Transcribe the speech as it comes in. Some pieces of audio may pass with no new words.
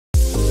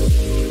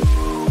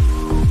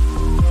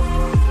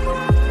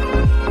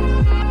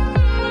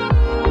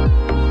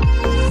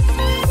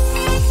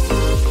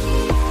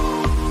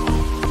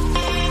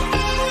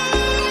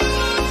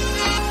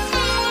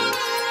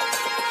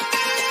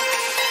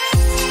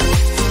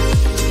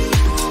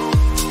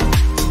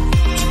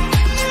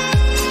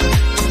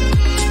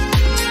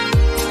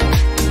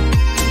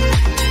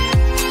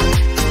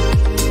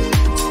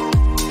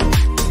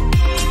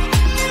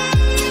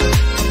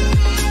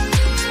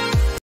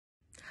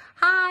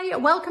Hi,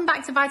 welcome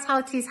back to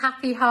Vitality's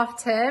Happy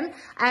Half Term.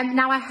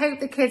 Now I hope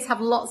the kids have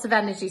lots of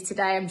energy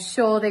today. I'm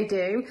sure they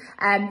do,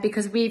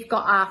 because we've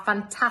got our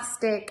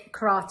fantastic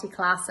karate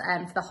class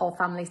for the whole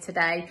family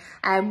today.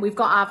 We've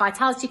got our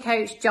Vitality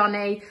coach,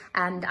 Jonny,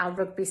 and our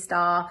rugby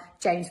star,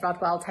 James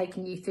Rodwell,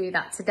 taking you through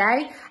that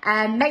today.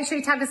 Make sure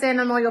you tag us in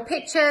on all your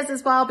pictures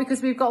as well,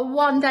 because we've got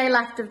one day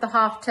left of the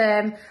half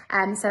term,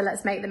 so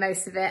let's make the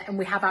most of it. And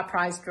we have our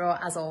prize draw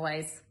as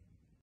always.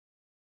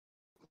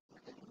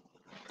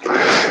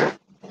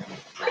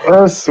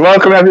 Yes,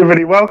 welcome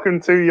everybody. Welcome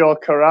to your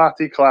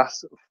karate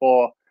class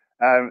for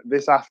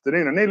this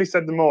afternoon. I nearly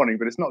said the morning,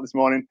 but it's not this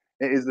morning,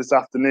 it is this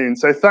afternoon.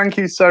 So thank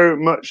you so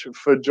much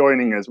for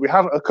joining us. We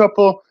have a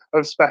couple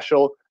of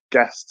special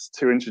guests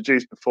to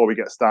introduce before we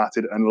get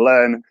started and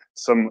learn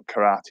some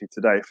karate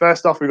today.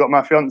 First off, we've got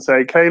my fiance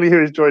Kaylee,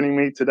 who is joining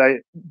me today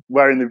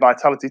wearing the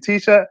Vitality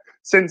t-shirt,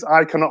 since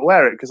I cannot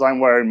wear it because I'm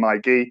wearing my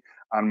gi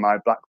and my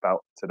black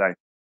belt today.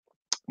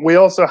 We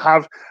also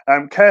have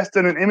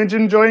Kirsten and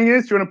Imogen joining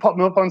us. Do you want to pop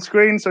them up on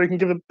screen so we can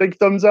give a big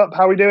thumbs up?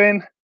 How are we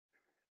doing?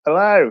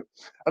 Hello.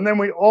 And then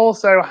we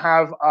also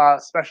have our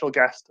special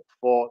guest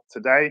for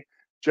today,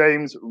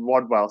 James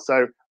Rodwell.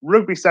 So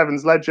Rugby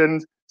Sevens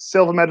legend,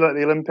 silver medal at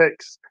the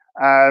Olympics,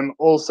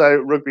 also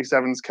Rugby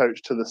Sevens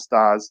coach to the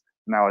stars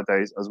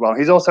nowadays as well.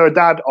 He's also a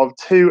dad of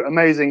two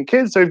amazing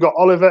kids. So we've got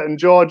Oliver and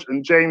George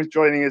and James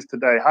joining us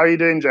today. How are you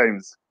doing,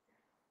 James?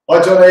 Hi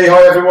Jonny,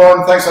 hi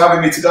everyone, thanks for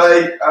having me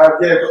today. Yeah,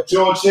 we've got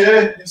George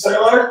here, can you say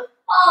hello?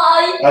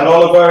 Hi. And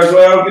Oliver as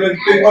well, give a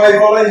big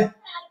wave, Ollie.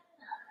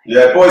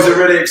 Yeah, boys are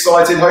really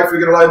excited, hopefully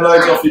we're going to learn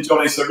loads off you,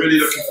 Jonny, so really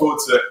looking forward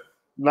to it.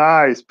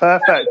 Nice,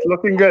 perfect,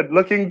 looking good,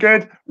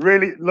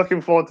 really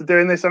looking forward to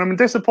doing this. And I'm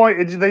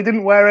disappointed they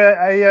didn't wear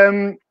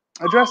a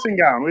dressing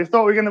gown. We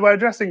thought we were going to wear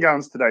dressing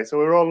gowns today, so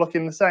we were all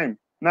looking the same.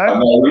 No? I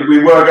know, we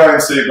were going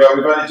to, but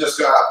we've only just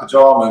got out of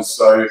pyjamas,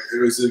 so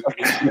it was a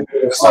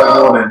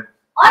slow morning.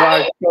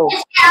 Right, cool.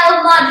 Is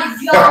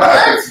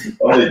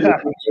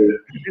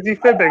he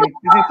fibbing?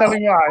 Is he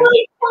telling lies?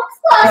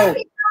 Oh,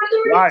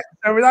 right.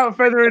 So without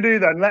further ado,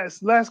 then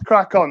let's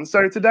crack on.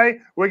 So today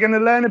we're going to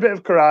learn a bit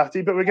of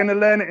karate, but we're going to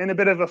learn it in a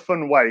bit of a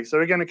fun way. So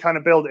we're going to kind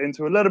of build it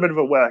into a little bit of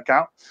a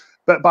workout.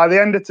 But by the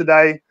end of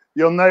today,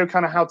 you'll know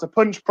kind of how to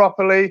punch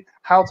properly,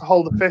 how to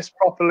hold the fist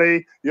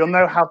properly. You'll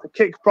know how to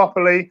kick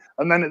properly,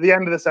 and then at the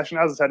end of the session,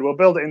 as I said, we'll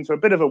build it into a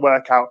bit of a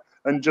workout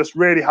and just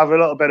really have a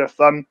little bit of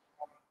fun.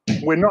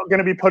 We're not going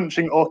to be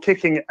punching or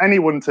kicking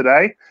anyone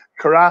today.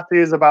 Karate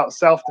is about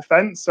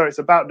self-defense, so it's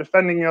about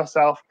defending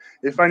yourself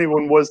if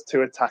anyone was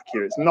to attack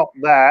you. It's not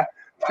there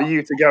for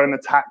you to go and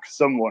attack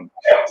someone.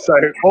 So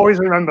always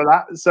remember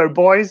that. So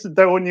boys,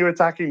 don't want you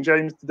attacking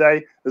James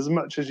today as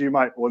much as you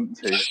might want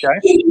to, okay?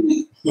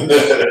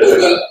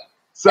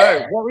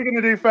 So what we're going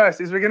to do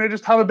first is we're going to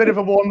just have a bit of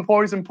a warm-up.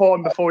 Always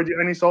important before we do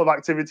any sort of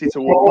activity to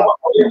warm up.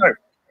 So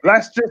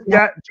let's just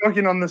get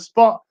jogging on the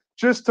spot.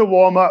 Just to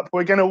warm up,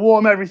 we're going to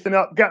warm everything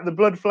up, get the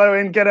blood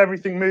flowing, get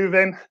everything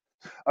moving.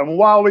 And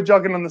while we're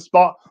jogging on the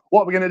spot,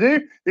 what we're going to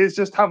do is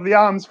just have the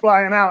arms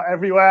flying out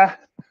everywhere,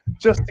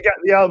 just to get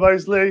the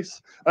elbows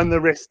loose and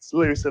the wrists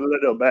loose a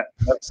little bit.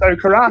 So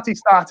karate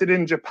started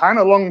in Japan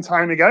a long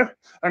time ago,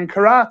 and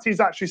karate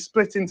is actually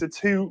split into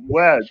two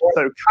words.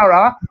 So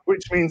kara,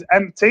 which means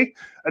empty,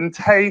 and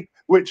te,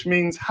 which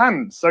means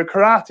hand. So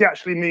karate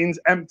actually means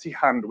empty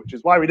hand, which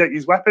is why we don't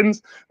use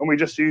weapons, and we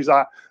just use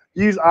our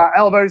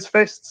elbows,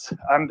 fists,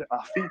 and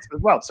our feet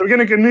as well. So we're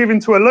going to move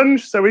into a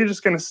lunge. So we're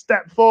just going to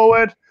step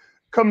forward,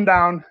 come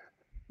down,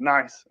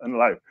 nice and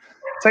low.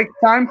 Take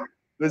time.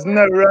 There's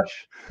no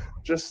rush.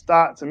 Just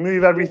start to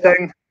move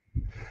everything,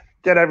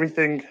 get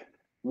everything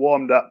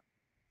warmed up.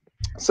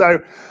 So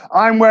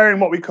I'm wearing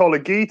what we call a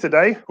gi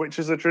today, which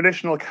is a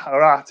traditional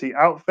karate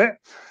outfit.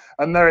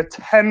 And there are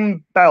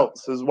 10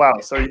 belts as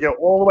well. So you go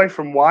all the way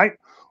from white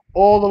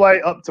all the way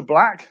up to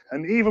black,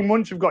 and even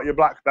once you've got your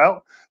black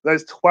belt,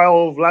 there's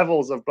 12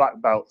 levels of black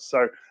belts.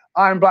 So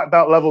I'm black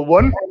belt level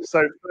 1,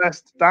 so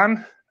first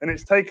dan, and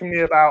it's taken me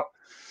about,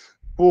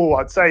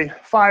 I'd say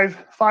five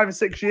or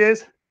 6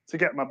 years to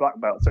get my black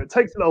belt. So it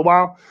takes a little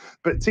while,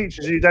 but it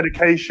teaches you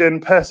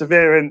dedication,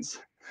 perseverance,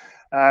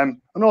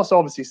 and also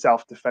obviously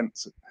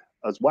self-defense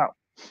as well.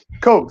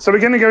 Cool. So we're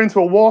going to go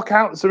into a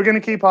walkout. So we're going to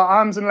keep our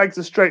arms and legs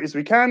as straight as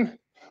we can.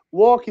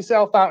 Walk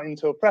yourself out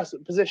into a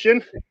press-up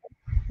position.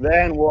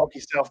 Then walk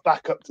yourself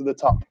back up to the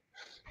top.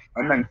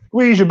 And then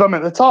squeeze your bum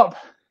at the top.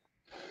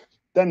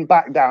 Then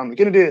back down. We're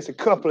going to do this a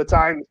couple of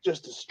times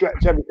just to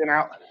stretch everything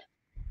out.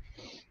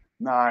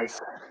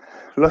 Nice.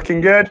 Looking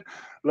good.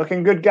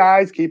 Looking good,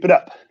 guys. Keep it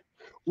up.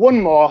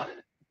 One more.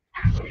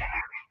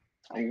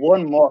 And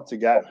one more to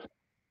go.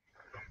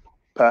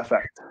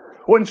 Perfect.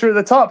 Once you're at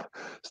the top,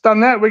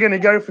 stand there. We're going to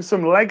go for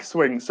some leg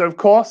swings. So, of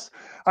course,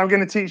 I'm going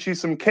to teach you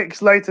some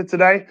kicks later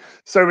today.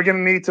 So we're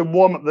going to need to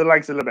warm up the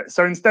legs a little bit.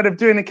 So instead of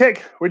doing a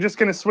kick, we're just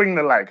going to swing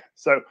the leg.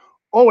 So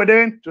all we're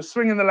doing, just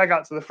swinging the leg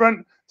out to the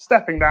front,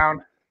 stepping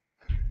down,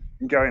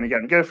 and going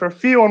again. Go for a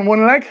few on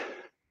one leg,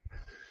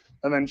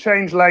 and then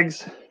change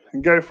legs,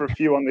 and go for a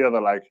few on the other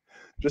leg.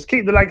 Just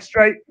keep the leg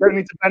straight. Don't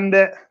need to bend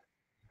it.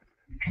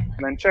 And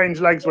then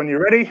change legs when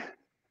you're ready.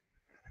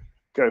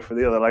 go for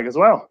the other leg as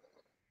well.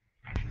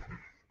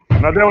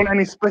 And I don't want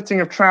any splitting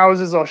of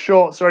trousers or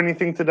shorts or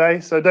anything today,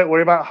 so don't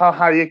worry about how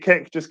high you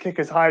kick. Just kick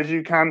as high as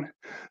you can.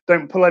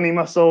 Don't pull any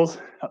muscles.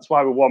 That's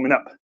why we're warming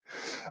up.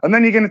 And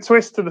then you're going to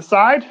twist to the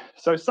side.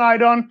 So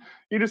side on,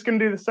 you're just going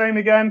to do the same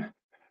again.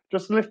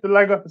 Just lift the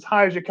leg up as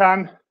high as you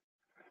can.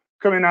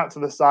 Coming out to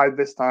the side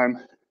this time.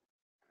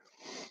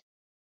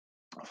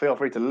 Feel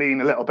free to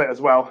lean a little bit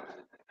as well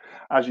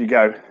as you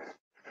go.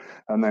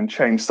 And then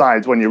change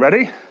sides when you're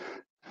ready.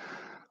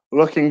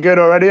 Looking good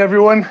already,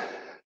 everyone.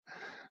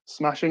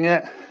 Smashing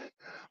it.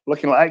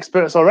 Looking like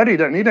experts already.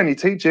 Don't need any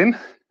teaching.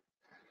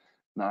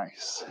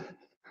 Nice.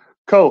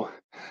 Cool.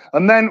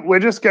 And then we're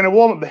just going to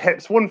warm up the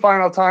hips one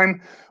final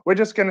time. We're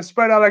just going to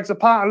spread our legs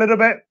apart a little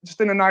bit, just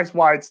in a nice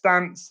wide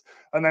stance.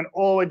 And then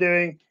all we're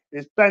doing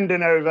is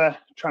bending over,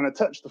 trying to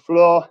touch the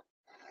floor,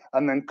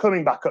 and then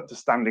coming back up to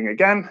standing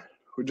again.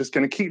 We're just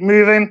going to keep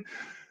moving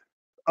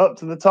up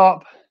to the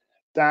top,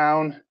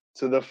 down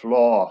to the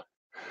floor.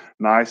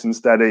 Nice and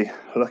steady,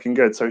 looking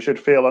good. So you should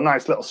feel a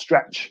nice little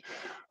stretch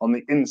on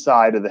the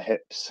inside of the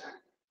hips.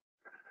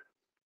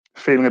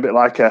 Feeling a bit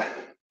like a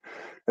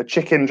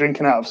chicken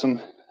drinking out of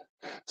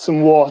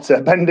some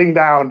water, bending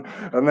down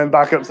and then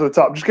back up to the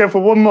top. Just go for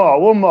one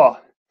more.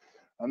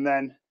 And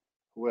then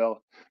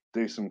we'll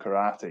do some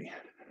karate.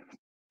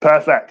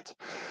 Perfect.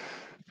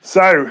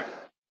 So,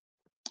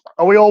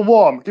 are we all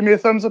warm? Give me a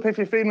thumbs up if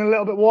you're feeling a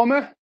little bit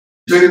warmer.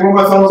 Doing one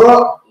more thumbs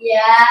up?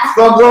 Yeah.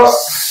 Thumbs up.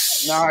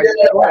 Nice.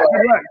 Yeah.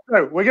 Right.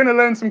 So, we're going to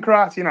learn some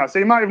karate now. So,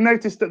 you might have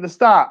noticed at the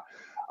start,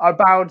 I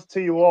bowed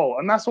to you all.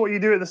 And that's what you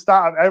do at the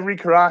start of every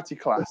karate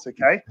class,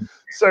 okay?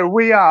 So,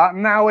 we are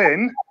now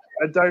in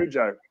a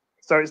dojo.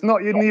 So, it's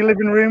not in your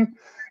living room.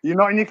 You're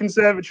not in your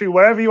conservatory.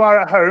 Wherever you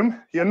are at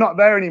home, you're not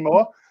there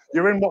anymore.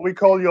 You're in what we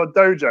call your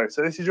dojo.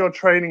 So, this is your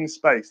training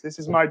space. This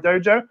is my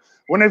dojo.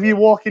 Whenever you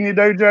walk in your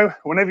dojo,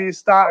 whenever you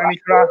start any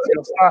karate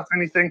or start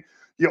anything,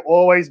 you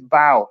always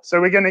bow. So,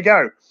 we're going to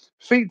go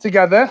feet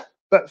together,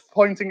 but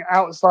pointing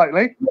out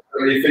slightly.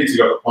 Your feet have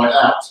got to point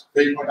out.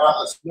 Feet point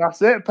out.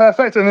 That's it.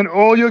 Perfect. And then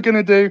all you're going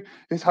to do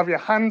is have your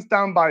hands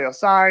down by your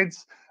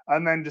sides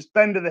and then just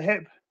bend to the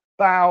hip,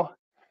 bow,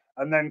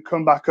 and then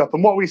come back up.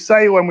 And what we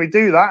say when we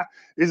do that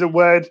is a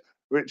word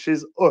which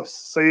is us.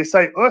 So you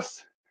say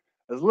us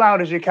as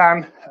loud as you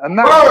can. And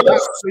that's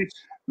actually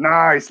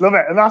nice. Love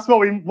it. And that's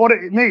what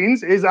it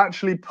means is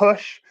actually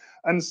push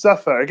and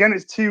suffer. Again,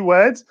 it's two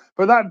words,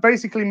 but that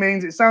basically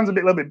means, it sounds a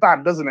little bit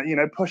bad, doesn't it? You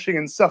know, pushing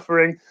and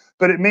suffering,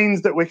 but it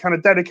means that we're kind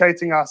of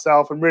dedicating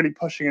ourselves and really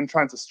pushing and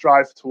trying to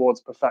strive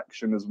towards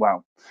perfection as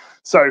well.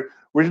 So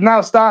we've now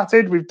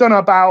started, we've done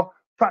our bow,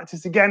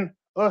 practice again,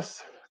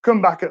 us,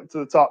 come back up to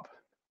the top.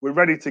 We're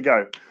ready to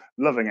go.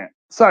 Loving it.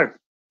 So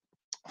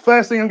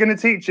first thing I'm going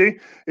to teach you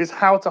is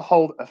how to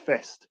hold a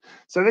fist.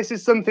 So this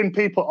is something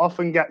people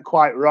often get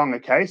quite wrong,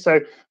 okay? So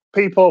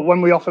people,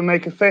 when we often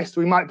make a fist,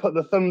 we might put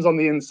the thumbs on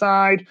the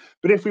inside,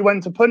 but if we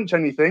went to punch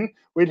anything,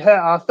 we'd hurt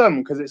our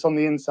thumb because it's on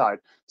the inside.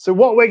 So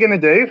what we're going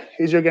to do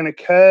is you're going to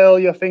curl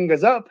your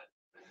fingers up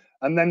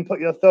and then put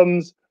your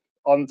thumbs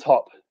on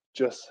top,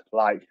 just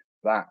like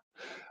that.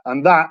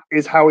 And that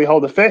is how we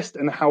hold a fist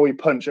and how we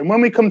punch. And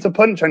when we come to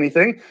punch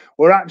anything,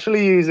 we're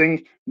actually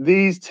using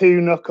these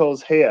two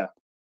knuckles here.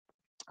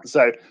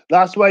 So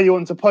that's where you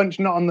want to punch,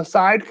 not on the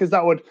side, because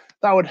that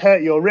would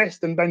hurt your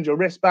wrist and bend your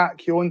wrist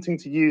back. You're wanting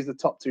to use the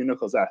top two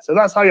knuckles there. So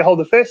that's how you hold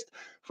the fist.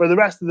 For the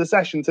rest of the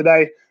session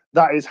today,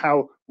 that is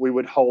how we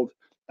would hold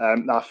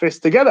our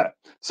fist together.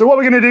 So what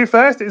we're going to do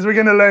first is we're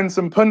going to learn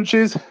some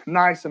punches,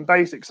 nice and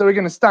basic. So we're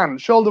going to stand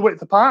shoulder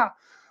width apart.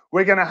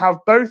 We're going to have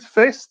both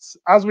fists,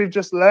 as we've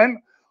just learned,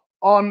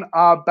 on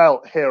our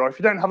belt here. Or if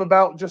you don't have a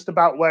belt, just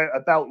about where a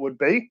belt would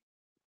be.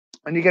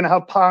 And you're going to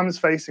have palms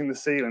facing the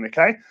ceiling,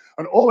 okay?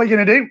 And all we're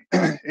going to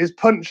do is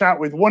punch out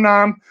with one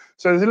arm.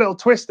 So there's a little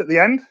twist at the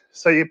end.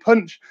 So you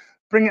punch,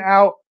 bring it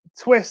out,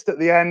 twist at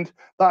the end.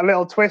 That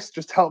little twist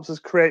just helps us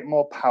create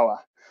more power.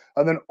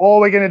 And then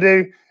all we're going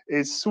to do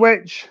is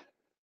switch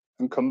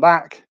and come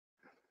back,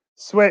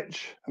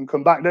 switch and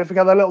come back. Don't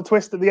forget that little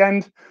twist at the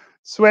end,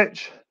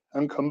 switch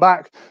and come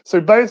back. So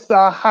both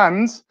our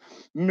hands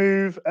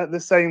move at the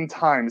same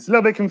time. It's a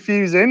little bit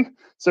confusing.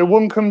 So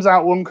one comes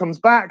out, one comes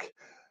back.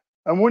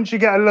 And once you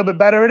get a little bit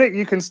better at it,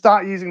 you can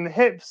start using the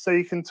hips. So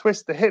you can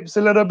twist the hips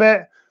a little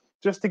bit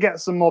just to get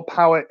some more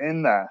power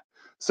in there.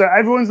 So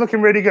everyone's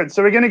looking really good.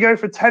 So we're going to go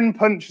for 10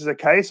 punches,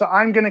 okay? So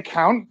I'm going to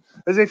count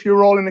as if you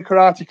were all in a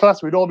karate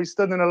class. We'd all be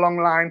stood in a long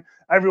line,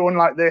 everyone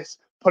like this,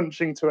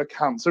 punching to a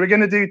count. So we're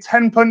going to do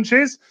 10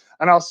 punches,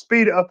 and I'll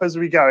speed it up as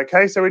we go,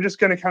 okay? So we're just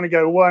going to kind of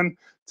go 1,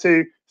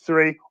 2,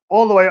 3,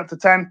 all the way up to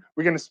 10.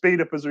 We're going to speed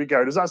up as we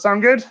go. Does that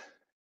sound good?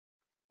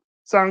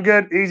 Sound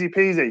good? Easy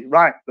peasy.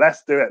 Right,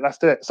 let's do it. Let's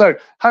do it. So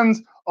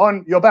hands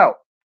on your belt.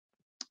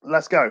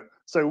 Let's go.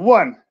 So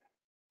 1,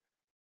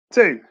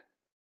 2,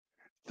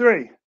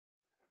 3,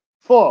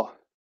 4,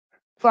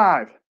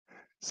 5,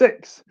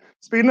 6.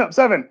 Speeding up.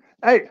 7,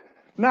 8,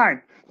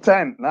 9,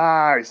 10.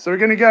 Nice. So we're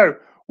going to go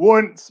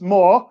once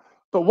more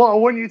But what I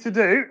want you to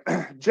do,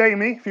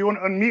 Jamie, if you want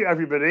to unmute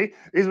everybody,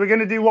 is we're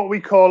going to do what we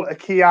call a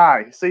ki.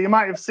 So you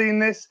might have seen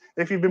this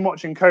if you've been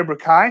watching Cobra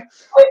Kai.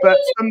 But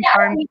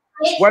sometimes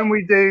when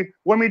we do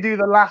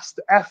the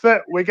last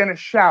effort, we're going to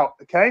shout.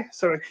 Okay.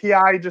 So a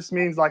ki just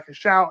means like a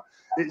shout.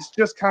 It's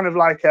just kind of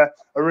like a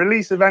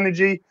release of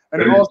energy.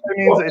 And it also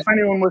means that if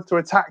anyone was to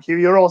attack you,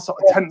 you're all sort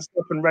of tensed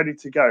up and ready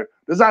to go.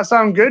 Does that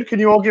sound good? Can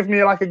you all give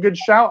me like a good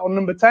shout on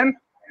number 10?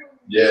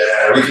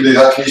 Yeah, we can do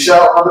that. Can you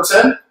shout number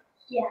 10?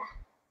 Yeah.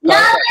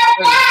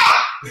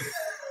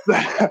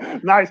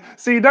 Nice.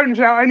 So you don't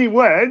shout any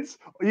words,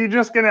 you're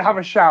just going to have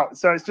a shout.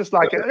 So it's just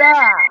like,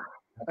 ah!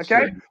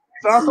 Okay?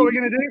 So that's what we're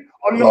going to do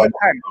on number 10.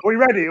 Are we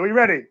ready? Are we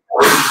ready?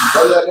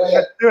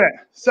 Let's do it.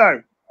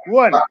 So,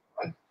 1,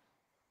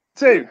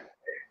 2,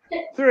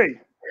 3,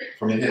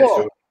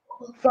 4,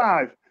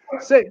 5,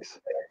 6,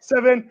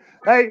 7,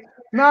 8,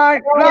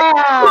 9.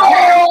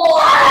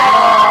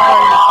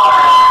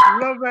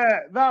 Love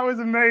it. That was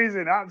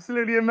amazing.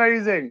 Absolutely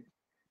amazing.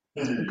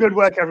 Good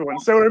work,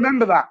 everyone. So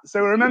remember that. So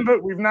remember,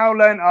 we've now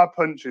learned our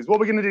punches. What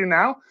we're going to do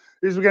now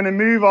is we're going to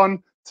move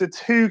on to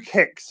 2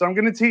 kicks. So I'm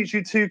going to teach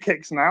you 2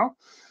 kicks now.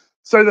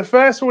 So the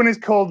first one is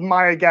called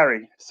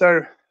Maya-geri.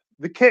 So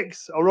the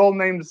kicks are all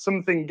named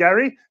something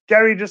geri.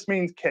 Geri just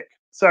means kick.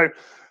 So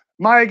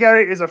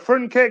Maya-geri is a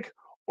front kick.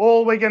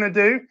 All we're going to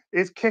do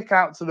is kick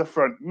out to the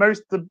front.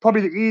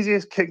 Probably the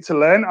easiest kick to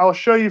learn. I'll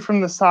show you from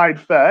the side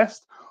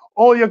first.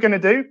 All you're going to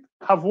do,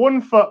 have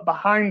one foot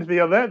behind the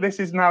other. This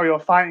is now your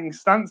fighting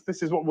stance.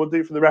 This is what we'll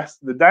do for the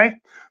rest of the day.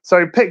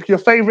 So pick your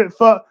favorite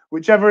foot,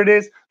 whichever it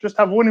is. Just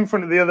have one in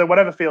front of the other,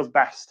 whatever feels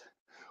best.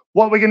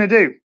 What we're going to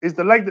do is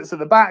the leg that's at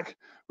the back,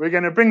 we're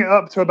going to bring it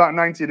up to about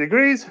 90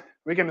 degrees.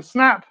 We're going to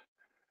snap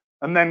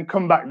and then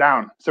come back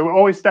down. So we're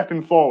always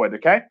stepping forward,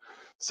 okay?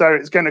 So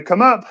it's going to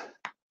come up,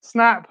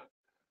 snap,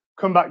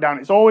 come back down.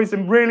 It's always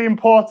really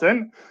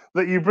important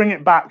that you bring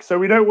it back. So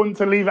we don't want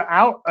to leave it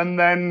out and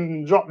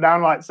then drop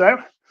down like so.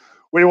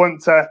 We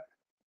want to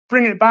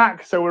bring it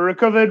back so we're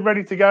recovered,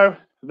 ready to go,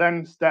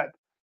 then step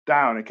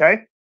down,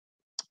 okay?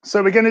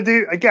 So we're going to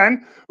do,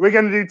 again, we're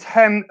going to do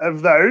 10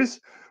 of those.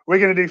 We're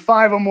going to do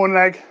 5 on one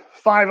leg,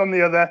 5 on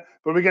the other,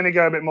 but we're going to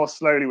go a bit more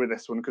slowly with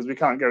this one because we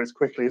can't go as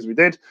quickly as we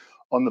did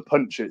on the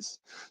punches.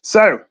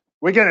 So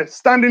we're going to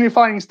stand in your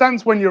fighting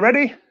stance when you're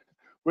ready.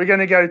 We're going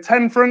to go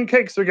 10 front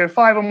kicks. So we go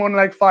 5 on one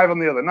leg, 5 on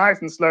the other.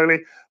 Nice and slowly.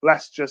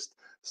 Let's just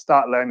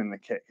start learning the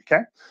kick,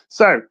 okay?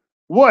 So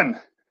 1,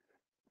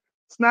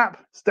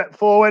 snap, step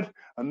forward,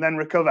 and then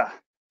recover.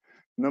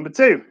 Number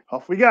 2,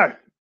 off we go.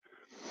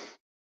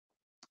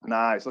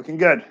 Nice, looking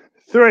good.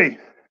 3,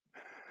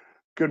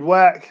 good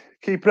work.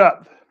 Keep it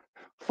up.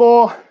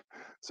 4,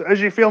 so as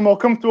you feel more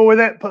comfortable with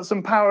it, put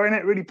some power in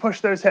it, really push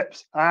those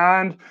hips.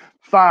 And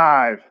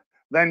 5,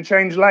 then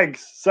change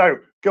legs. So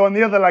go on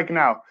the other leg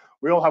now.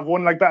 We all have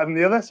one leg better than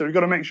the other, so we've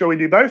got to make sure we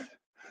do both.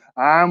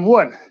 And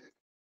 1,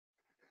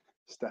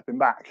 stepping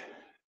back.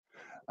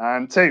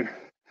 And 2,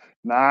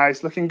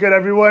 nice, looking good,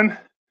 everyone.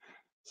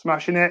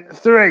 Smashing it.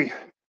 3,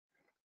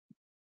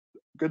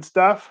 good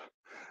stuff.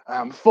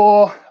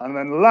 4, and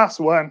then the last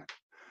one,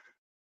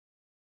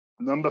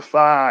 number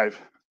 5.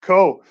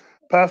 Cool,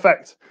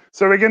 perfect.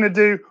 So we're going to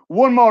do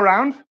one more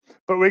round,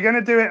 but we're going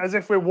to do it as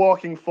if we're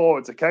walking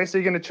forwards, okay? So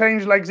you're going to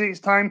change legs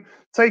each time,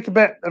 take a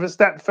bit of a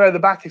step further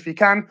back if you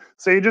can.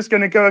 So you're just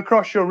going to go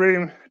across your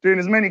room, doing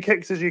as many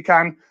kicks as you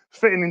can,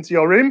 fitting into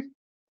your room.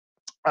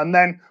 And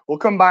then we'll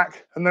come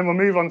back, and then we'll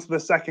move on to the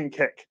second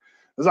kick.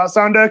 Does that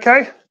sound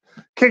okay?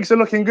 Kicks are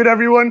looking good,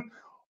 everyone.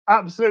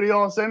 Absolutely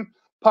awesome.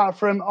 Apart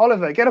from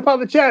Oliver. Get up out of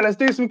the chair. Let's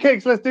do some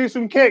kicks. Let's do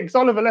some kicks.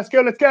 Oliver, let's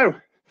go. Let's go.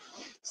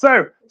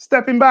 So,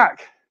 stepping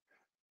back.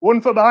 One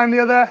foot behind the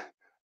other.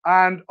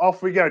 And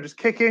off we go. Just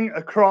kicking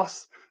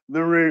across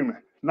the room.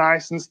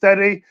 Nice and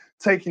steady.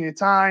 Taking your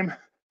time.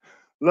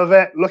 Love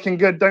it. Looking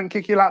good. Don't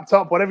kick your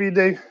laptop. Whatever you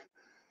do.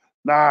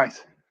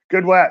 Nice.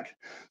 Good work.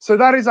 So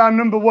that is our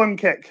number 1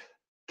 kick.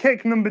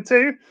 Kick number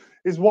 2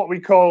 is what we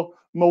call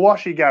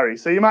Mawashi-geri.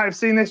 So you might have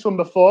seen this one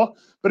before,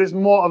 but it's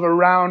more of a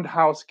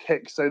roundhouse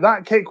kick. So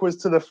that kick was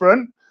to the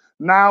front.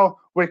 Now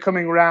we're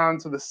coming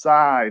round to the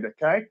side,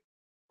 okay?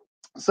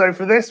 So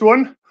for this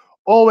one,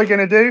 all we're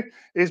going to do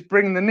is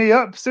bring the knee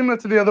up, similar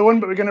to the other one,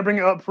 but we're going to bring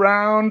it up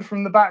round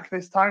from the back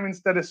this time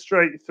instead of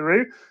straight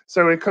through.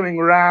 So we're coming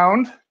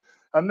round,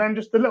 and then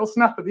just a little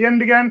snap at the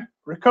end again,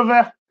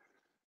 recover,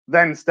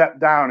 then step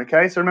down,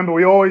 okay? So remember,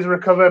 we always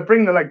recover,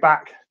 bring the leg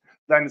back,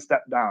 then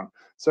step down.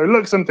 So it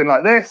looks something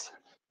like this.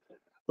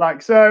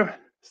 Like so,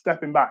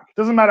 stepping back.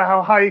 Doesn't matter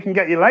how high you can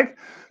get your leg,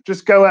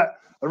 just go at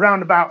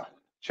around about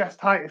chest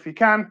height if you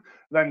can,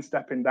 then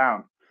stepping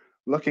down.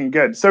 Looking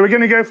good. So we're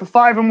going to go for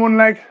 5 on one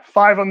leg,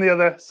 5 on the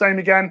other, same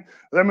again.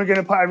 Then we're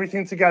going to put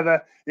everything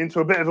together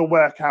into a bit of a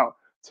workout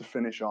to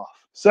finish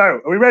off. So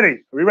are we ready?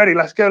 Are we ready?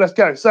 Let's go, let's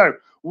go. So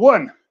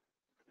 1,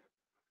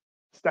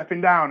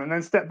 stepping down and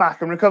then step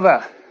back and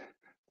recover.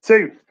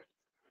 2,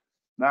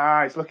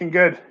 nice, looking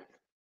good.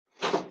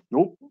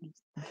 Nope.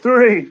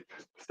 3,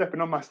 stepping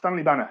on my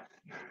Stanley banner.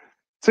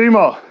 2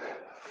 more.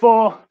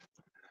 4,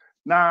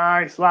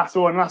 nice, last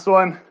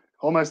one,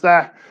 almost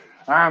there.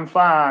 And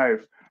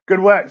 5, Good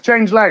work.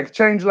 Change leg,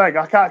 change leg.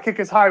 I can't kick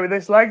as high with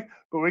this leg,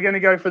 but we're going to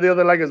go for the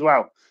other leg as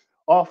well.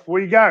 Off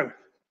we go.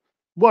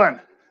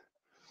 1.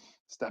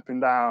 Stepping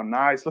down.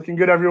 Nice. Looking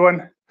good,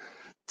 everyone.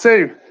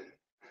 2.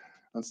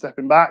 And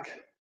stepping back.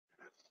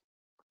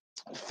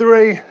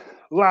 3.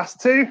 Last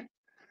 2.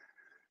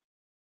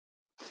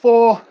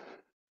 4.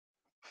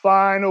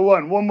 Final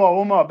 1. One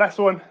more. Best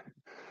one.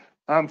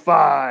 And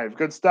 5.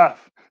 Good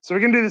stuff. So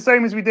we're going to do the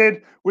same as we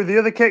did with the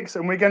other kicks,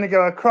 and we're going to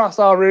go across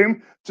our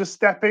room, just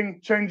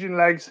stepping, changing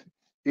legs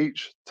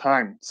each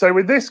time. So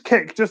with this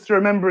kick, just to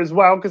remember as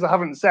well, because I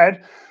haven't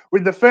said,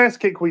 with the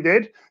first kick we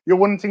did, you're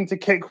wanting to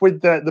kick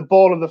with the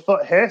ball of the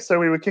foot here. So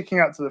we were kicking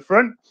out to the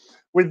front.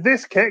 With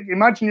this kick,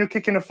 imagine you're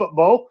kicking a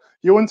football.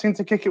 You're wanting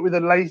to kick it with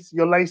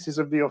your laces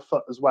of your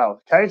foot as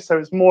well. Okay, so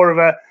it's more of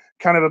a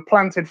kind of a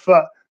planted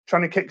foot,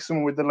 trying to kick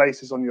someone with the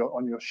laces on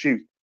your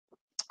shoe.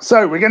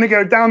 So we're going to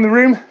go down the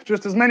room,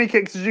 just as many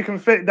kicks as you can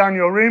fit down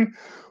your room.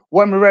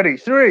 When we're ready,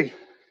 3,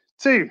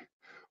 2,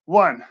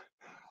 1,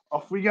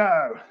 off we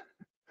go.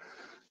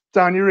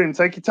 Down your room,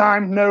 take your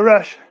time, no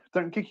rush.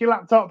 Don't kick your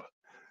laptop.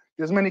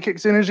 Get as many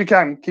kicks in as you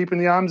can, keeping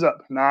the arms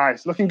up.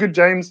 Nice, looking good,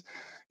 James.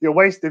 You're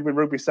wasted with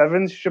Rugby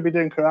Sevens. You should be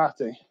doing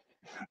karate.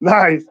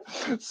 Nice.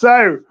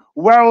 So,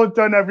 well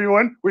done,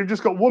 everyone. We've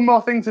just got one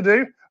more thing to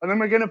do, and then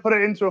we're going to put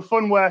it into a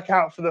fun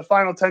workout for the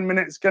final 10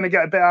 minutes. Going to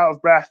get a bit out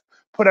of breath,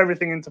 put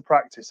everything into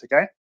practice,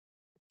 okay?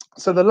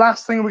 So the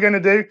last thing we're going to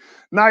do,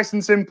 nice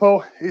and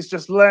simple, is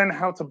just learn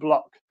how to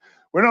block.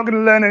 We're not going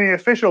to learn any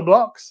official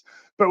blocks,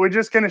 but we're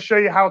just going to show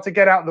you how to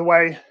get out of the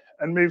way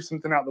and move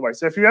something out of the way.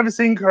 So if you've ever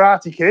seen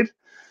Karate Kid,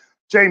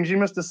 James, you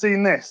must have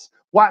seen this.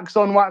 Wax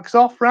on, wax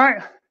off,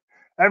 right?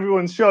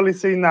 Everyone's surely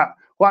seen that.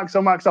 Wax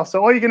on, wax off.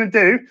 So all you're going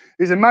to do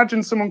is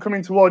imagine someone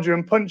coming towards you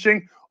and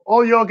punching.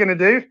 All you're going to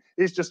do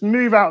is just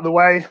move out of the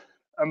way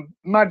and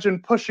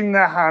imagine pushing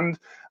their hand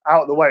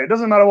out of the way. It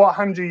doesn't matter what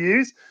hand you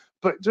use,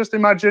 but just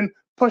imagine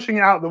pushing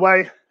it out of the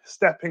way,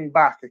 stepping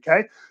back,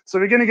 okay? So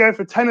we're going to go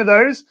for 10 of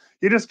those.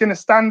 You're just going to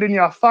stand in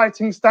your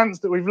fighting stance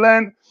that we've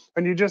learned,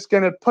 and you're just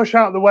going to push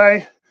out of the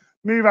way,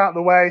 move out of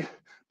the way.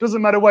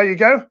 Doesn't matter where you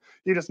go.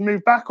 You just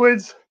move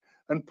backwards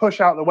and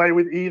push out the way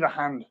with either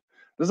hand.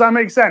 Does that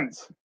make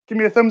sense? Give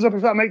me a thumbs up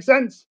if that makes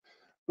sense.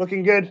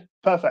 Looking good.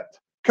 Perfect.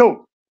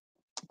 Cool.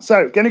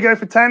 So, going to go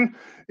for 10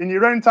 in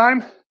your own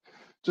time,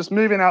 just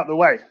moving out the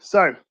way.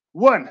 So,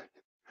 1,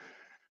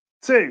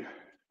 2,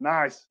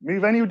 nice.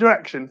 Move any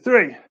direction.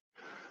 3,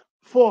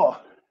 4,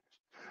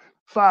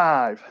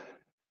 5,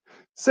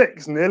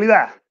 6, nearly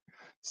there.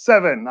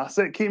 7, that's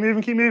it. Keep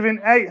moving.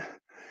 8,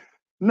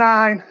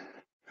 9,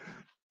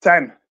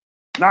 10.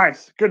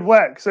 Nice, good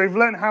work. So we've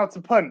learned how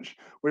to punch,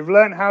 we've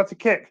learned how to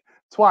kick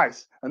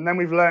twice, and then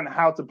we've learned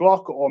how to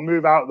block or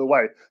move out of the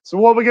way. So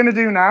what we're going to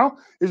do now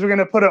is we're going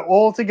to put it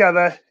all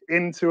together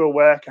into a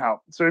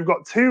workout. So we've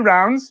got 2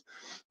 rounds,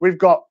 we've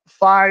got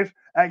 5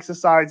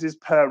 exercises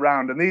per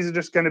round, and these are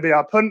just going to be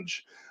our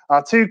punch,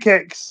 our 2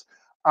 kicks,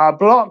 our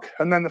block,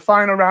 and then the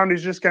final round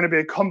is just going to be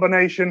a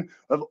combination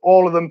of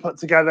all of them put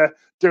together,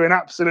 doing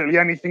absolutely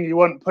anything you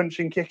want,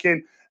 punching,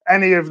 kicking,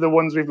 any of the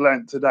ones we've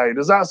learned today.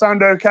 Does that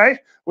sound okay?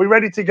 We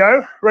ready to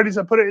go? Ready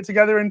to put it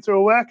together into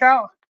a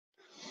workout?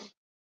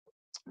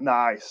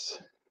 Nice.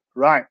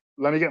 Right,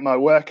 let me get my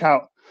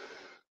workout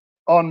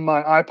on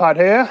my iPad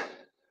here,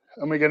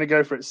 and we're going to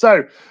go for it.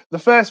 So the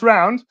first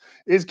round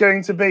is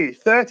going to be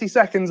 30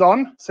 seconds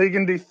on. So you're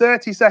going to do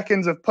 30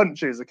 seconds of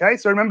punches, okay?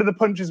 So remember the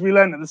punches we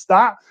learned at the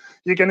start.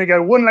 You're going to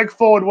go 1 leg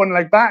forward, 1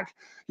 leg back.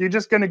 You're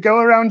just going to go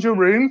around your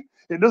room.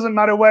 It doesn't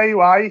matter where you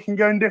are. You can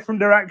go in different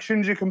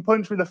directions. You can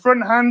punch with the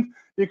front hand.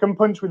 You can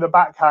punch with the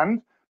back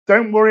hand.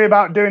 Don't worry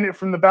about doing it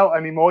from the belt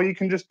anymore. You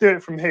can just do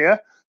it from here.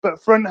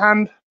 But front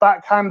hand,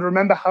 back hand,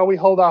 remember how we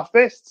hold our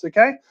fists,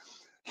 okay?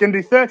 You can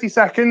do 30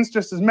 seconds,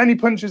 just as many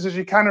punches as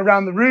you can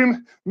around the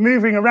room,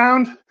 moving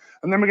around.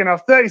 And then we're going to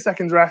have 30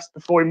 seconds rest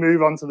before we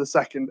move on to the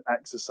second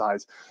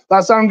exercise.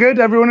 That sound good?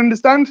 Everyone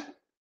understand?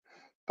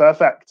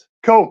 Perfect.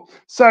 Cool.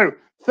 So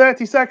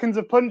 30 seconds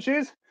of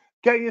punches.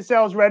 Get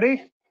yourselves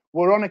ready.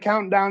 We're on a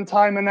countdown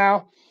timer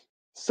now.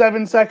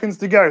 7 seconds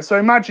to go. So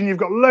imagine you've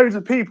got loads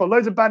of people,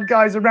 loads of bad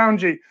guys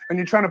around you, and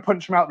you're trying to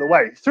punch them out the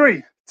way.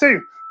 3,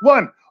 2,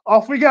 1.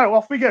 Off we go.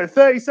 Off we go.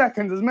 30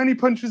 seconds. As many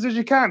punches as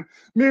you can.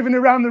 Moving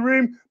around the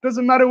room.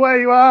 Doesn't matter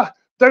where you are.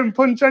 Don't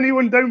punch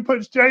anyone. Don't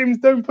punch James.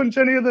 Don't punch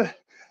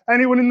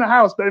anyone in the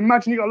house. But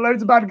imagine you've got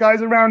loads of bad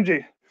guys around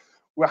you.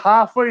 We're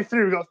halfway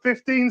through. We've got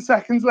 15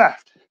 seconds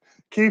left.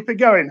 Keep it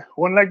going.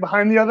 1 leg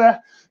behind the other.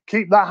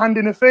 Keep that hand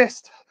in a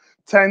fist.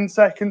 10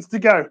 seconds to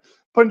go.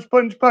 Punch,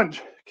 punch,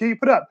 punch.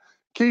 Keep it up.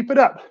 Keep it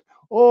up.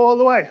 All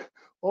the way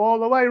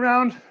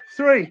around.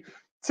 3,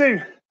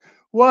 2,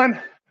 1.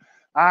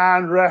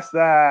 And rest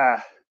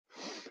there.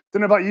 Don't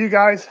know about you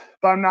guys,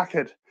 but I'm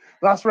knackered.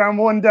 That's round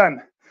 1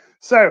 done.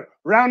 So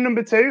round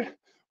number 2,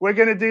 we're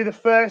going to do the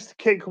first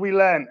kick we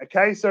learned.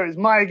 Okay, so it's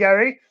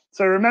Maegeri.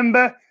 So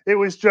remember, it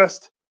was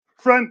just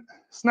front,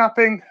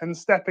 snapping, and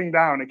stepping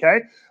down.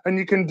 Okay, and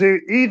you can do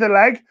either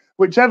leg,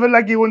 whichever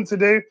leg you want to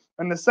do.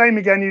 And the same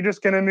again, you're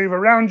just going to move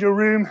around your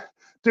room,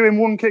 doing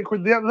 1 kick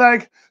with the other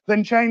leg,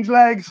 then change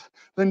legs,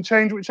 then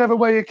change whichever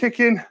way you're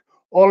kicking,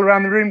 all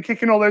around the room,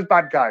 kicking all those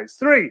bad guys.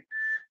 3,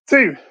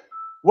 2,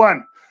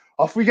 1.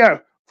 Off we go.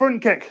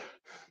 Front kick,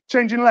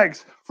 changing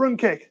legs, front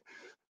kick,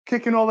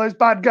 kicking all those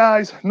bad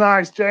guys.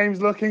 Nice,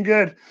 James, looking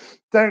good.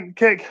 Don't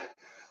kick.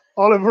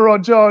 Oliver or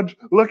George,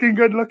 looking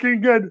good, looking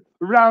good.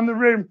 Around the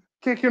room,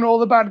 kicking all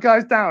the bad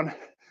guys down,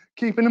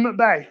 keeping them at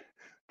bay.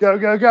 Go,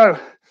 go, go.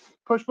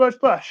 Push, push,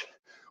 push.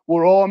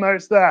 We're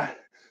almost there.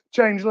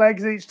 Change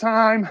legs each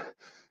time.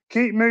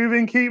 Keep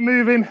moving, keep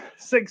moving.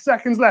 6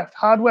 seconds left.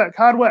 Hard work,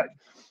 hard work.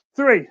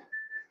 3,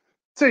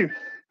 2,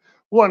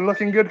 1.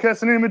 Looking good,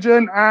 Kirsten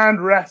Imogen,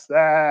 and rest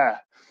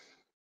there.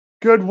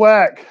 Good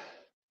work.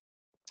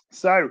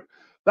 So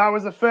that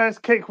was the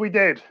first kick we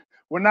did.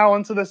 We're now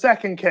on to the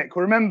second kick.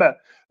 Remember,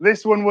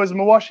 this one was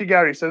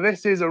Mawashigari, so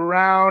this is a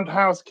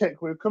roundhouse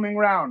kick. We're coming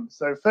round.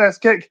 So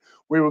first kick,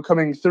 we were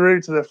coming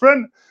through to the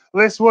front.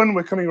 This one,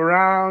 we're coming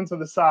around to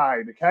the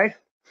side, okay?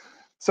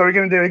 So we're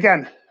going to do,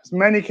 again, as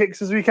many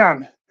kicks as we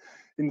can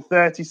in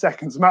 30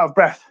 seconds. I'm out of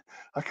breath.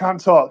 I can't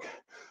talk,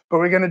 but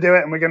we're going to do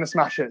it and we're going to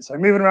smash it. So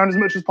moving around as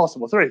much as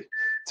possible. 3,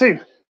 2,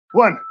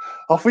 1.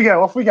 Off we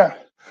go, off we go.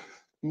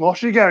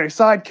 Mawashigari,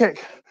 side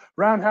kick,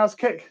 roundhouse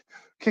kick,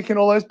 kicking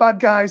all those bad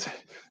guys.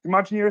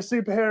 Imagine you're a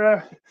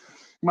superhero.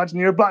 Imagine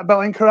you're a black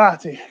belt in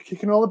karate,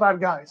 kicking all the bad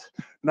guys.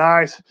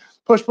 Nice.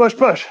 Push, push,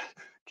 push.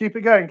 Keep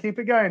it going, keep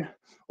it going.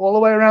 All the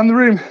way around the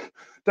room.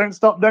 Don't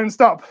stop, don't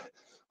stop.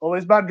 All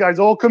those bad guys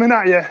all coming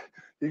at you.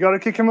 You got to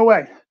kick them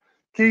away.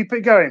 Keep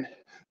it going.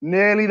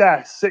 Nearly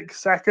there. 6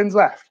 seconds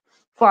left.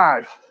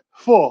 5,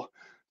 4,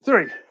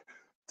 3,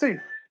 2,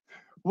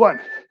 1.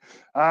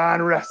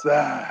 And rest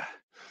there.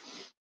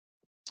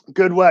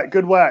 Good work,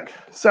 good work.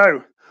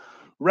 So,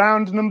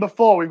 round number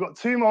 4. We've got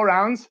 2 more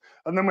rounds,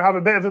 and then we'll have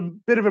a bit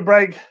of a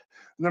break,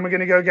 and then we're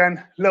going to go again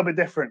a little bit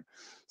different.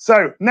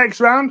 So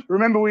next round,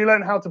 remember we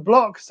learned how to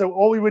block. So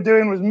all we were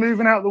doing was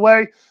moving out of the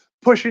way,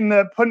 pushing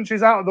the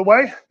punches out of the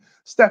way,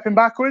 stepping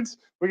backwards.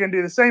 We're going to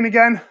do the same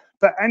again,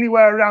 but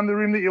anywhere around the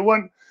room that you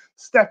want,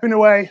 stepping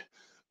away,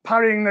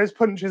 parrying those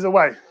punches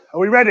away. Are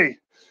we ready?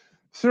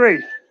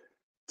 3,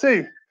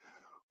 2,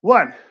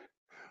 1.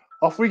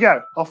 Off we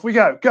go. Off we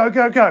go. Go,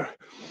 go, go.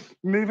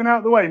 Moving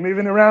out the way,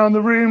 moving around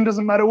the room,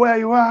 doesn't matter where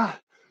you are.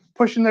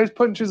 Pushing those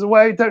punches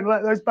away. Don't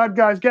let those bad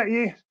guys get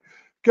you.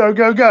 Go,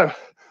 go, go.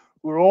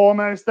 We're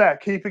almost there.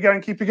 Keep it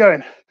going, keep it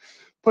going.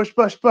 Push,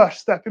 push, push.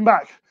 Stepping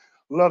back.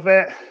 Love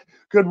it.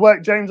 Good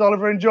work, James,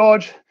 Oliver, and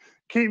George.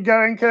 Keep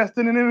going,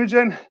 Kirsten and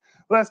Imogen.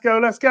 Let's go,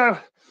 let's go.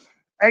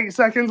 8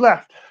 seconds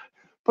left.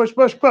 Push,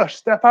 push, push.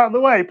 Step out of the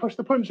way. Push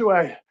the punch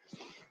away.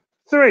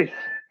 3,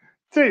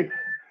 2,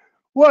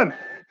 1.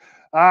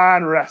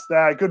 And rest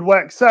there. Good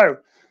work. So,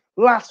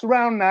 last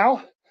round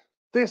now.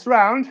 This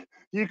round,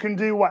 you can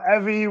do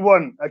whatever you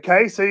want,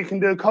 okay? So you can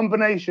do a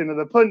combination of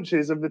the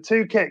punches, of the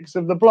 2 kicks,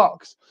 of the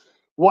blocks.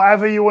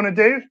 Whatever you want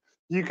to do,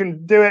 you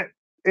can do it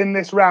in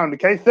this round,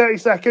 okay? 30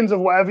 seconds of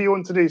whatever you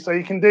want to do. So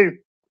you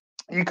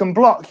can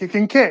block, you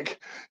can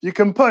kick, you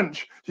can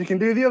punch, you can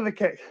do the other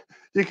kick.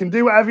 You can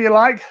do whatever you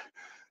like.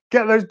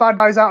 Get those bad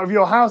guys out of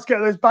your house, get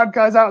those bad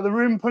guys out of the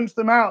room, punch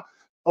them out,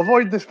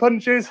 avoid the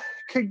punches,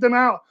 kick them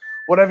out,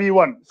 whatever you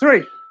want.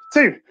 3,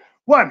 2,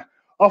 1.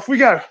 Off we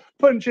go.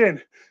 Punch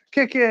in,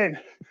 kick in.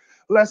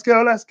 Let's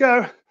go, let's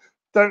go.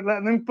 Don't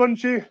let them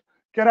punch you.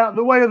 Get out of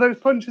the way of those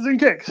punches and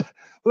kicks.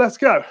 Let's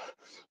go.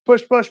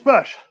 Push, push,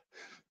 push.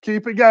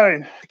 Keep it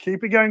going.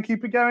 Keep it going,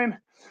 keep it going.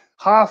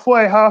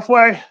 Halfway,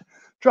 halfway.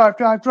 Drive,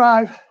 drive,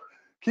 drive.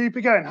 Keep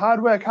it going.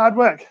 Hard work, hard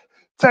work.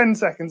 10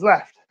 seconds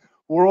left.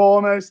 We're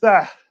almost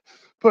there.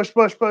 Push,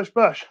 push, push,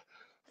 push.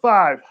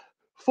 5,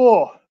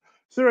 4,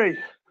 3,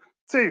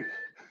 2,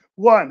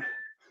 1.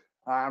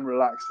 And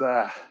relax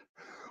there.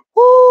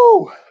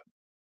 Woo!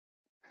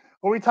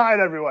 Are we tired,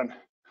 everyone?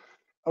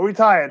 Are we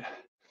tired?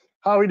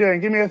 How are we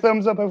doing? Give me a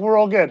thumbs up if we're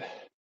all good.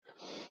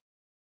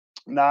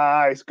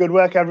 Nice. Good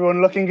work,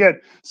 everyone. Looking good.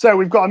 So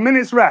we've got a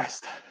minute's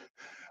rest.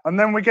 And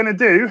then we're going to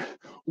do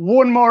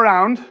one more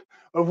round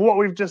of what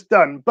we've just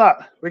done.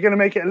 But we're going to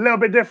make it a little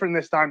bit different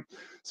this time.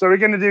 So we're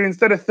going to do,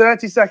 instead of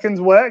 30 seconds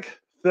work,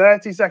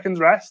 30 seconds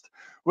rest,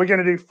 we're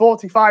going to do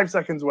 45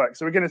 seconds work.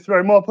 So we're going to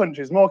throw more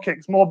punches, more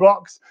kicks, more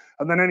blocks,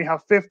 and then only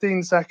have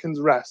 15 seconds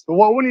rest. But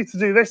what we need to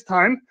do this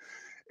time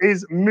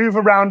is move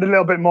around a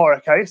little bit more,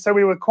 okay? So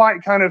we were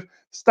quite kind of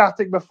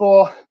static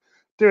before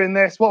doing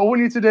this. What I want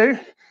you to do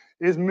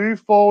is move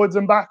forwards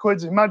and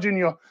backwards. Imagine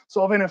you're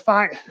sort of in a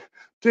fight,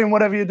 doing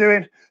whatever you're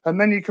doing, and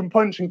then you can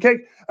punch and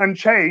kick and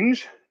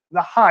change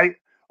the height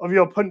of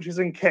your punches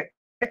and kick.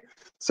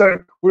 So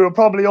we were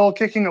probably all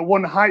kicking at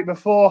one height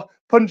before,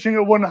 punching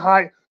at one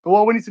height. But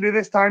what we need to do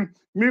this time,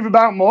 move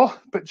about more,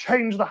 but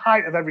change the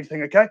height of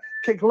everything, okay?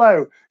 Kick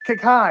low,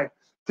 kick high,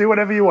 do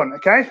whatever you want,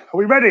 okay? Are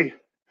we ready?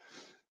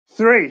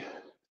 3,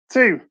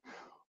 2,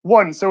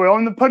 1. So we're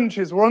on the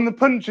punches. We're on the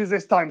punches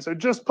this time. So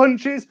just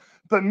punches,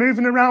 but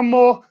moving around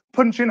more,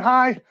 punching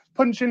high,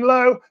 punching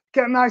low,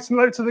 get nice and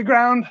low to the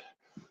ground,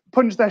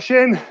 punch their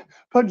shin,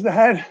 punch the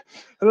head,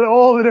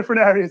 all the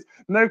different areas.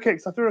 No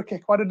kicks. I threw a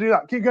kick. Why did I do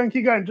that? Keep going,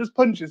 keep going. Just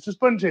punches, just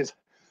punches.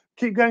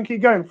 Keep going,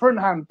 keep going. Front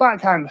hand,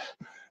 back hand.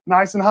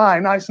 Nice and high,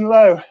 nice and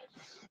low.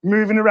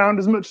 Moving around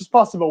as much as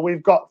possible.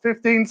 We've got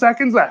 15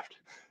 seconds left.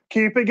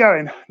 Keep it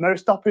going. No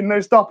stopping,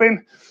 no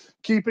stopping.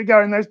 Keep it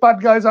going. Those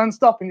bad guys aren't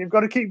stopping. You've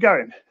got to keep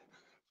going.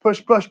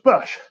 Push, push,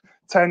 push.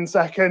 10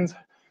 seconds.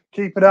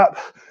 Keep it up.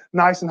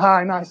 Nice and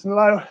high, nice and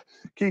low.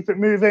 Keep it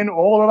moving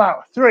all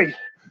about. 3,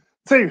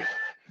 2,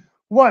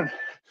 1.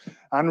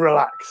 And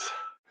relax.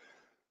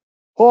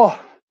 4,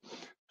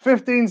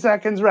 15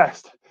 seconds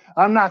rest.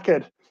 I'm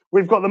knackered.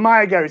 We've got the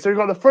Maya-Gary. So we've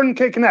got the front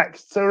kick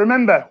next. So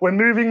remember, we're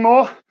moving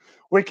more.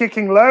 We're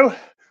kicking low.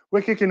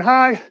 We're kicking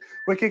high.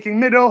 We're kicking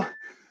middle.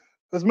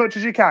 As much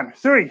as you can.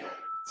 3,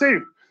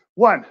 2,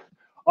 1.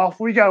 Off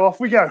we go,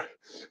 off we go.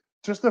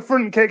 Just the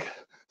front kick.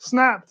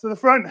 Snap to the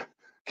front.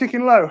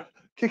 Kicking low.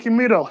 Kicking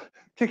middle.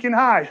 Kicking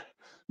high.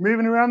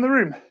 Moving around the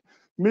room.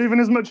 Moving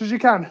as much as you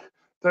can.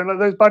 Don't let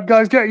those bad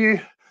guys get you.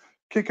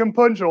 Kick and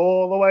punch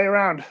all the way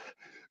around.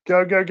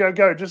 Go, go, go,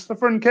 go. Just the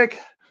front kick.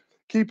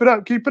 Keep it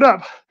up, keep it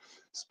up.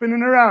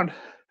 Spinning around.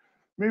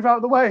 Move out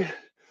of the way.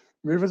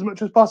 Move as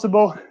much as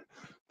possible.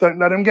 Don't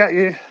let them get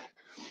you.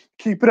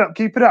 Keep it up,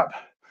 keep it up.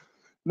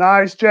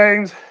 Nice,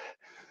 James.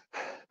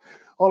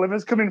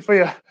 Oliver's coming for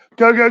you.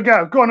 Go, go,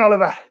 go. Go on,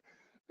 Oliver.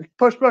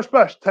 Push, push,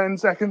 push. 10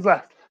 seconds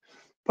left.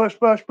 Push,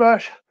 push,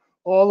 push.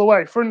 All the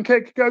way. Front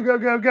kick. Go, go,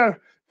 go, go.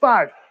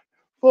 5,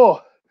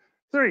 4,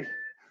 3,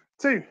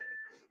 2,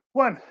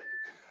 1.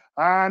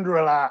 And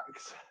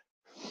relax.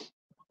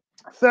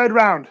 Third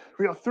round.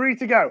 We got 3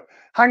 to go.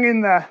 Hang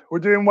in there. We're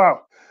doing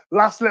well.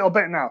 Last little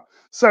bit now.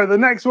 So the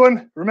next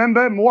one,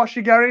 remember,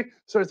 Mawashi-Gari.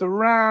 So it's a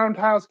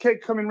roundhouse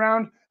kick coming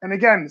round. And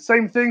again,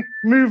 same thing.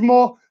 Move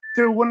more.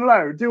 Do one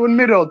low. Do one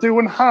middle. Do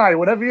one high.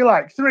 Whatever you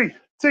like. 3,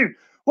 2,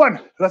 1.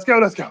 Let's go.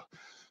 Let's go.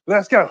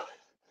 Let's go.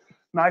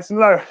 Nice and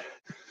low.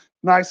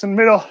 Nice and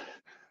middle.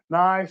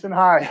 Nice and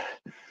high.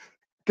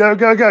 Go,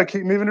 go, go.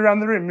 Keep moving around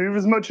the room. Move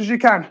as much as you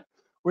can.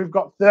 We've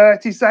got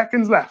 30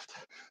 seconds left.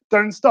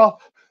 Don't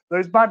stop.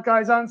 Those bad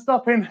guys aren't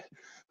stopping.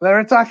 They're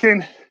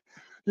attacking.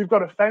 You've got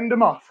to fend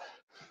them off.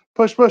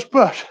 Push, push,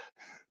 push.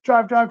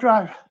 Drive, drive,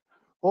 drive.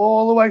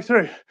 All the way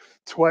through.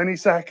 20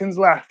 seconds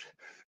left.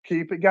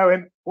 Keep it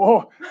going.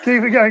 Oh,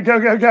 keep it going. Go,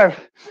 go, go.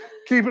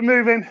 Keep it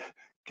moving.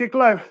 Kick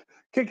low.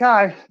 Kick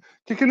high.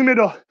 Kick in the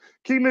middle.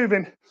 Keep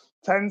moving.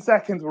 10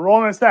 seconds. We're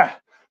almost there.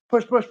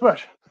 Push, push,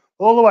 push.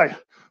 All the way.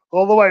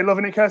 All the way.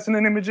 Loving it, Kirsten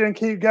and Imogen.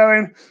 Keep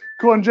going.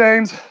 Come on,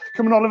 James.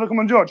 Come on, Oliver. Come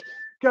on, George.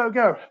 Go,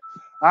 go.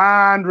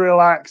 And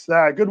relax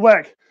there. Good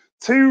work.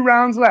 2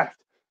 rounds left.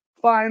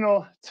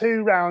 Final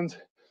 2 rounds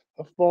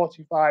of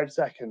 45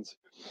 seconds.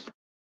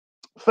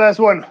 First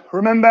one.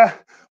 Remember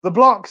the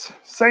blocks.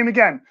 Same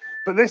again.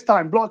 But this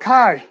time, block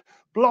high.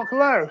 Block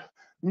low.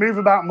 Move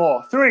about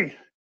more. 3,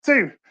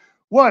 2,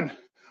 1.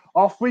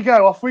 Off we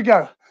go. Off we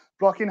go.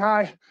 Blocking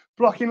high.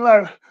 Blocking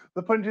low.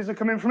 The punches are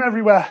coming from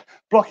everywhere.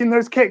 Blocking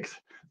those kicks.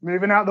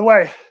 Moving out the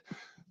way.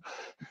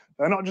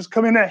 They're not just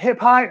coming at hip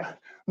height.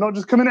 Not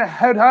just coming at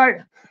head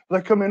height.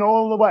 They're coming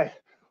all the way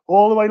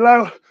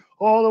low,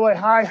 all the way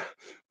high,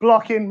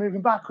 blocking,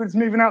 moving backwards,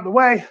 moving out the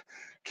way,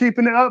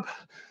 keeping it up,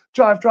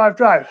 drive, drive,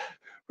 drive.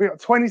 We've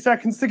got 20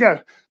 seconds to go.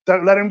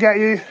 Don't let them get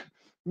you.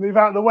 Move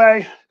out the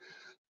way,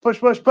 push,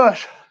 push,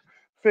 push.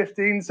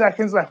 15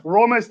 seconds left. We're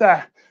almost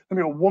there. And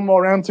we've got 1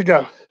 more round to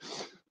go.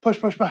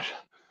 Push, push, push.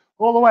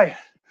 All the way.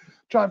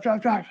 Drive,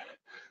 drive, drive.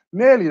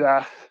 Nearly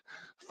there.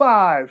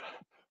 5,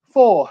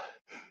 4,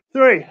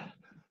 3,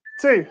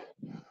 2,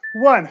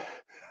 1.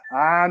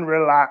 And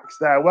relax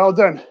there. Well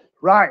done.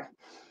 Right.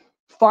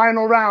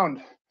 Final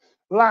round.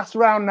 Last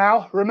round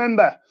now.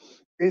 Remember,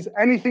 is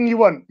anything you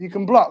want. You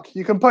can block,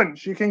 you can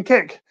punch, you can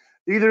kick.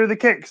 Either of the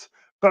kicks.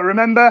 But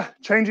remember,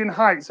 changing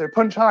height. So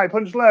punch high,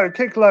 punch low,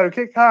 kick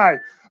high.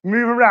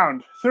 Move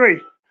around. 3,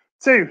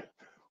 2,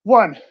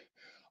 1.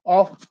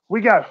 Off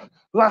we go.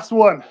 Last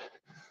one.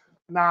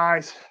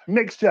 Nice.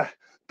 Mixture.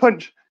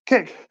 Punch,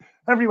 kick,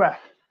 everywhere.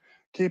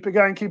 Keep it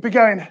going, keep it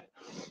going.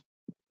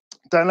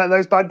 Don't let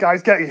those bad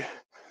guys get you.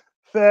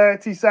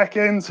 30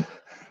 seconds.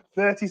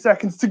 30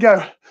 seconds to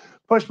go.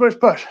 Push, push,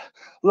 push.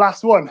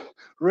 Last one.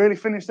 Really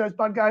finish those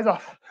bad guys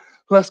off.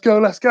 Let's go,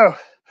 let's go.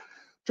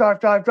 Drive,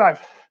 drive,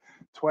 drive.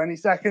 20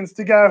 seconds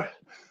to go.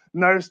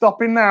 No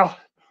stopping now.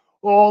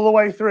 All the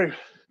way through.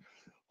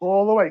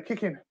 All the way.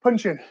 Kicking,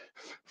 punching.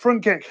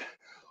 Front kick.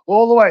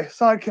 All the way.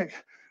 Side kick.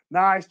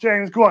 Nice,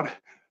 James. Go on.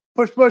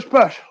 Push, push,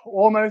 push.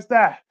 Almost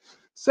there.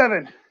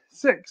 7,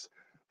 6,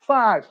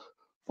 5,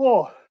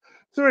 4,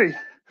 3,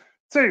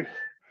 2,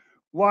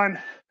 1.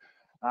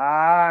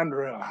 And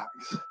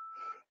relax.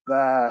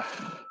 There.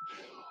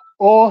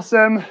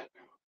 Awesome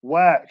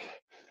work.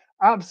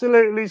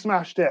 Absolutely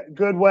smashed it.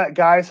 Good work,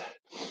 guys.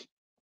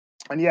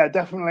 And yeah,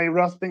 definitely,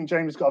 Ross, I think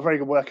James got a very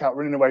good workout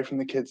running away from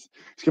the kids.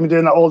 He's going to be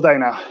doing that all day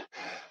now.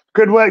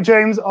 Good work,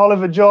 James,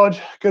 Oliver, George.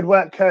 Good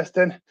work,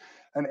 Kirsten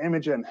and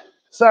Imogen.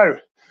 So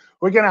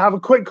we're going to have a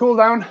quick cool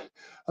down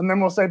and then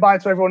we'll say bye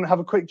to everyone and have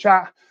a quick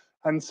chat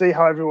and see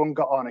how everyone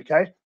got on,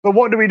 okay? But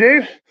what do we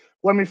do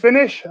when we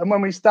finish and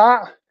when we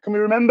start? Can we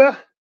remember?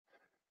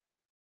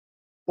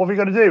 What have we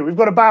got to do? We've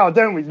got to bow,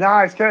 don't we?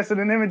 Nice. Kirsten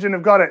and Imogen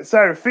have got it.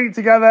 So feet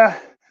together,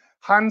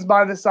 hands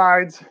by the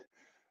sides,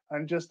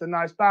 and just a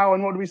nice bow.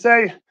 And what do we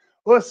say?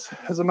 Us,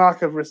 as a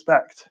mark of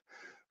respect.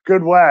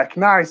 Good work.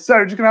 Nice.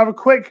 So just going to have a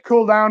quick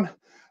cool down,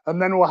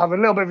 and then we'll have a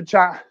little bit of a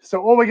chat.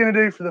 So all we're going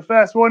to do for the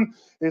first one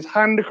is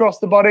hand across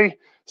the body,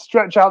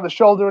 stretch out the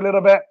shoulder a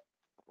little bit,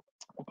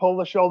 pull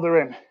the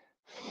shoulder in.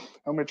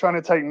 And we're trying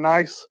to take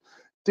nice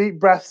deep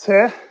breaths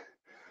here,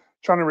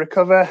 trying to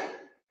recover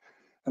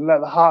and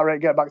let the heart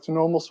rate get back to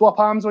normal. Swap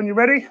arms when you're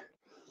ready.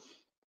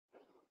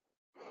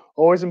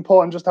 Always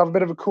important just to have a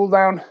bit of a cool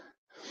down.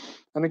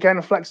 And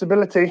again,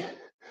 flexibility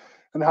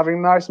and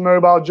having nice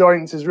mobile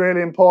joints is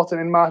really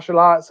important in martial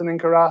arts and in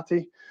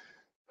karate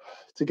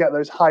to get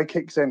those high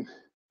kicks in.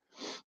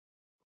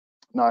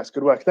 Nice,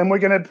 good work. Then we're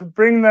going to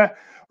bring the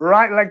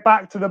right leg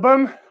back to the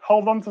bum.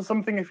 Hold on to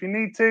something if you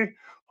need to.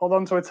 Hold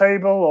on to a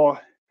table, or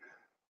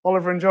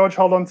Oliver and George,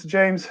 hold on to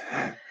James.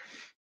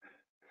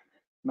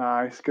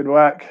 Nice, good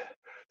work.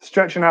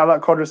 Stretching out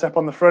that quadricep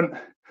on the front.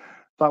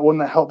 That one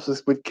that helps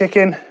us with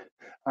kicking.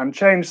 And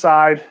change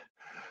side.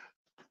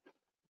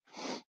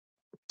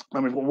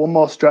 And we've got one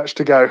more stretch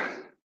to go.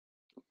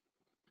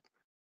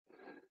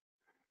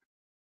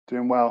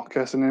 Doing well,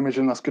 Kirsten and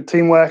Imogen. That's good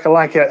teamwork. I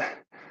like it.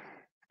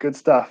 Good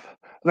stuff.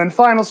 And then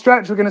final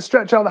stretch, we're going to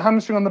stretch out the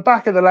hamstring on the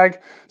back of the leg.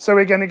 So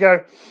we're going to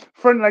go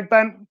front leg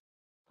bent,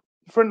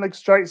 front leg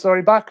straight,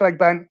 sorry, back leg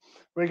bent.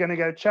 We're going to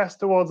go chest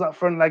towards that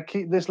front leg.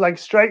 Keep this leg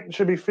straight. You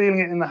should be feeling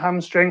it in the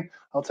hamstring.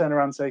 I'll turn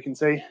around so you can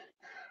see.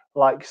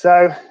 Like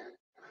so.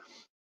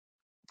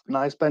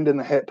 Nice bend in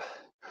the hip.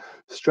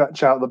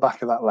 Stretch out the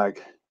back of that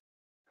leg.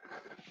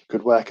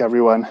 Good work,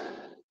 everyone.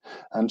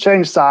 And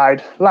change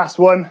side. Last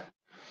one.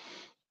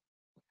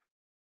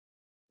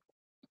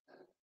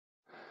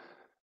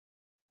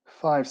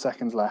 5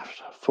 seconds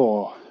left.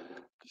 4,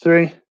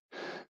 3,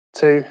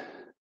 2,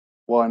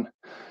 1.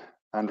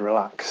 And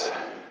relax.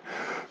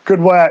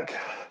 Good work.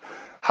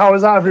 How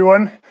was that,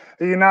 everyone?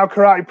 Are you now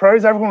karate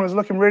pros? Everyone was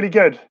looking really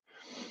good.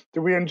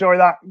 Did we enjoy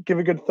that? Give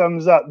a good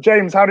thumbs up.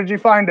 James, how did you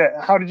find it?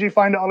 How did you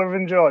find it, Oliver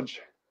and George?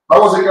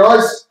 How was it,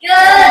 guys?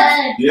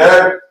 Good.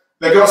 Yeah,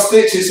 they got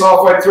stitches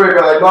halfway through,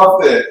 but they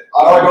loved it.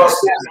 And I got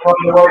stitches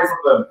running away from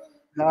them.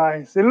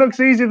 Nice. It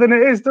looks easier than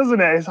it is, doesn't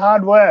it? It's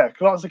hard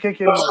work. Lots of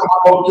kicking. That's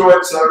my old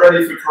joints are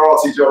ready for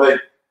karate, Jonny.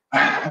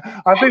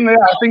 I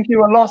think you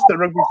were lost at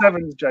Rugby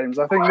Sevens, James.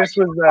 I think this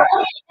was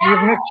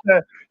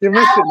you've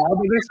missed it now,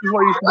 but this is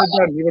what you should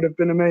have done. You would have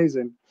been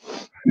amazing.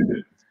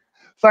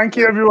 Thank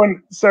you,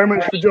 everyone, so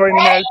much for joining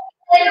us.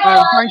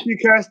 Thank you,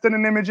 Kirsten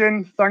and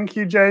Imogen. Thank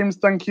you, James.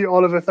 Thank you,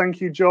 Oliver.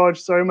 Thank you,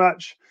 George, so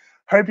much.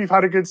 Hope you've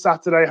had a good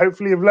Saturday.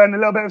 Hopefully you've learned a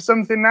little bit of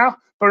something now.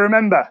 But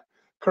remember,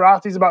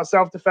 karate is about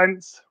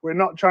self-defense. We're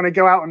not trying to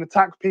go out and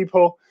attack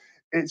people.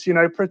 It's,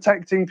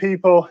 protecting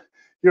people.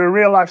 You're a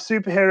real-life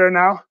superhero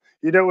now.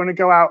 You don't want to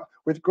go out.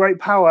 With great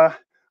power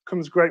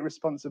comes great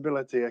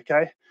responsibility,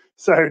 okay?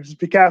 So just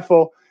be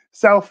careful.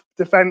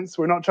 Self-defense.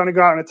 We're not trying to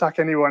go out and attack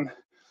anyone.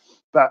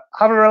 But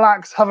have a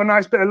relax, have a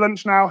nice bit of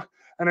lunch now,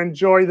 and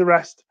enjoy the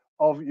rest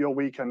of your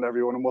weekend,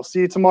 everyone. And we'll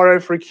see you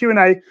tomorrow for a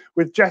Q&A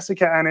with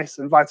Jessica Ennis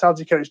and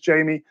Vitality Coach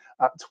Jamie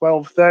at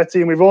 12:30.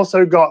 And we've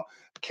also got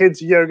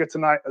kids yoga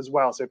tonight as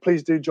well. So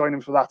please do join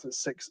in for that at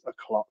 6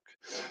 o'clock.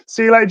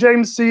 See you later,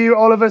 James. See you,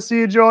 Oliver.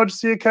 See you, George.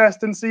 See you,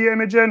 Kirsten. See you,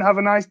 Imogen. Have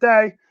a nice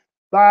day.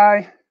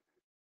 Bye.